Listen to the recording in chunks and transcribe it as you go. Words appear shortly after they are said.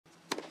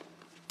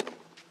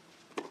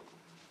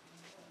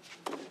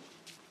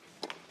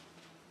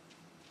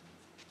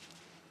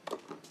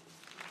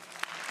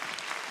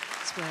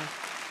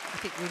I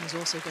think Rune's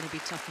also going to be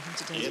tough for him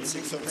today to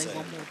make him play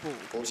one more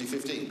ball.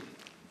 40-15.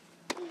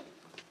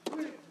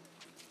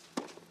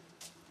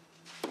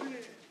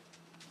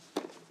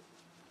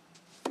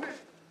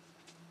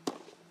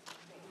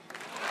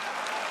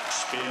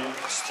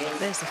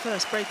 There's the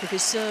first break of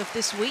his serve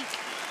this week.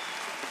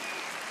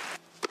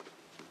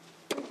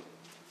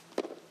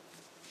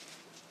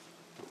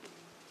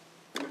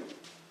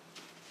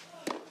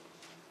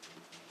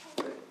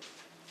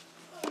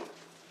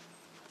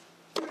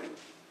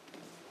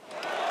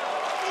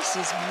 This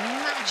is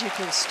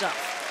magical stuff.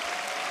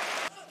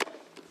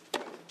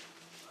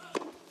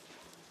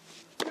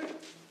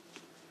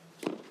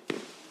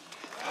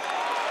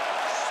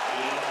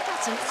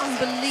 That's an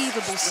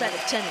unbelievable set of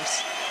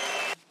tennis.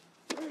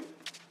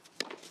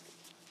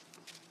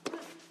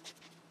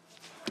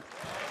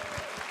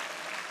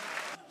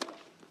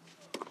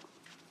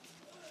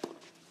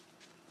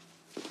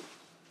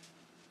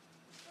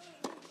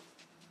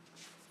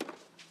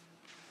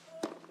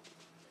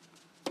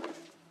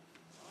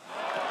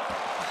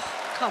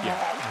 Come on. I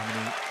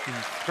mean, he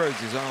throws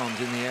his arms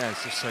in the air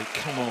to say,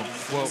 come on.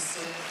 Well,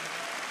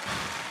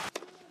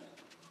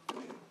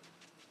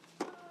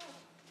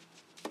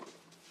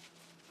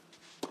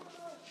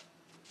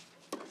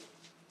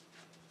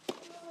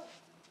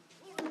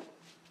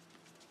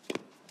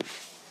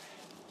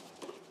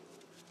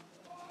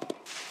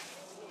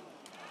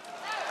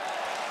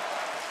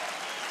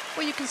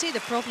 well, you can see the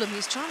problem.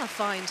 He's trying to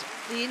find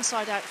the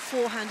inside-out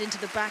forehand into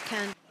the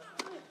backhand.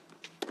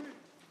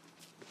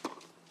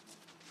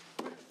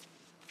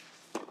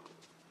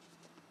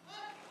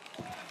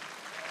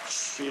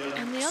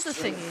 And the other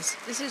thing is,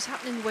 this is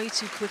happening way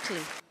too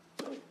quickly.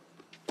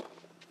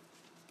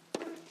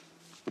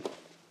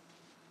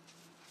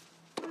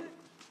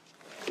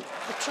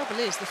 The trouble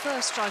is, the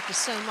first strike is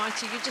so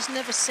mighty, you're just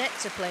never set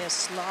to play a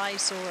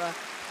slice or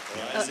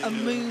a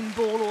moon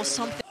ball or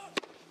something.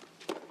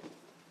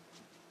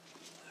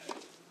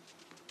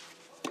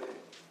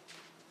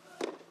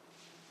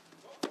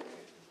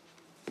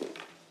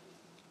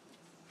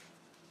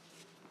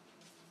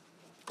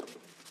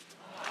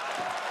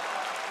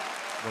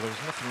 well, there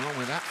was nothing wrong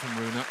with that from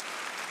Rune.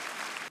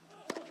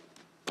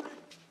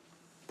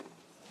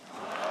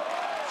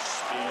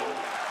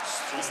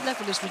 This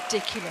level is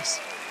ridiculous.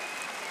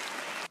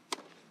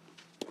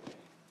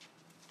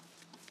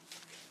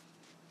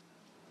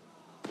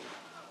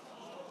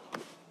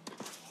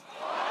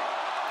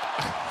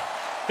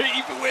 He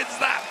even wins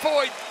that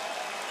point.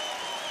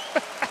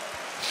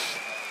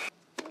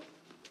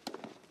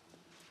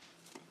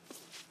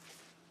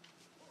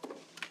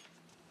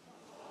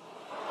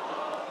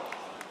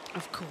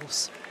 Of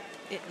course,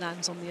 it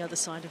lands on the other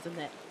side of the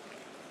net.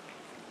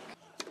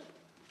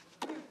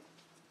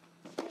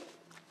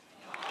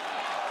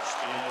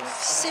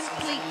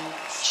 Simply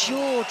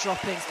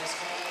jaw-dropping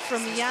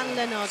from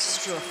Jan-Lennard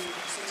Struff.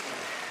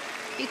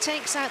 He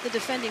takes out the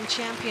defending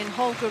champion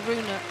Holger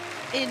Rune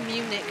in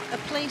Munich, a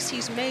place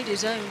he's made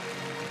his own,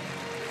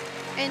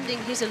 ending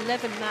his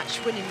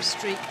 11-match winning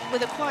streak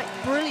with a quite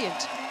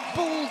brilliant,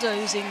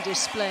 bulldozing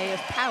display of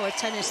power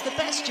tennis, the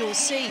best you'll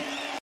see.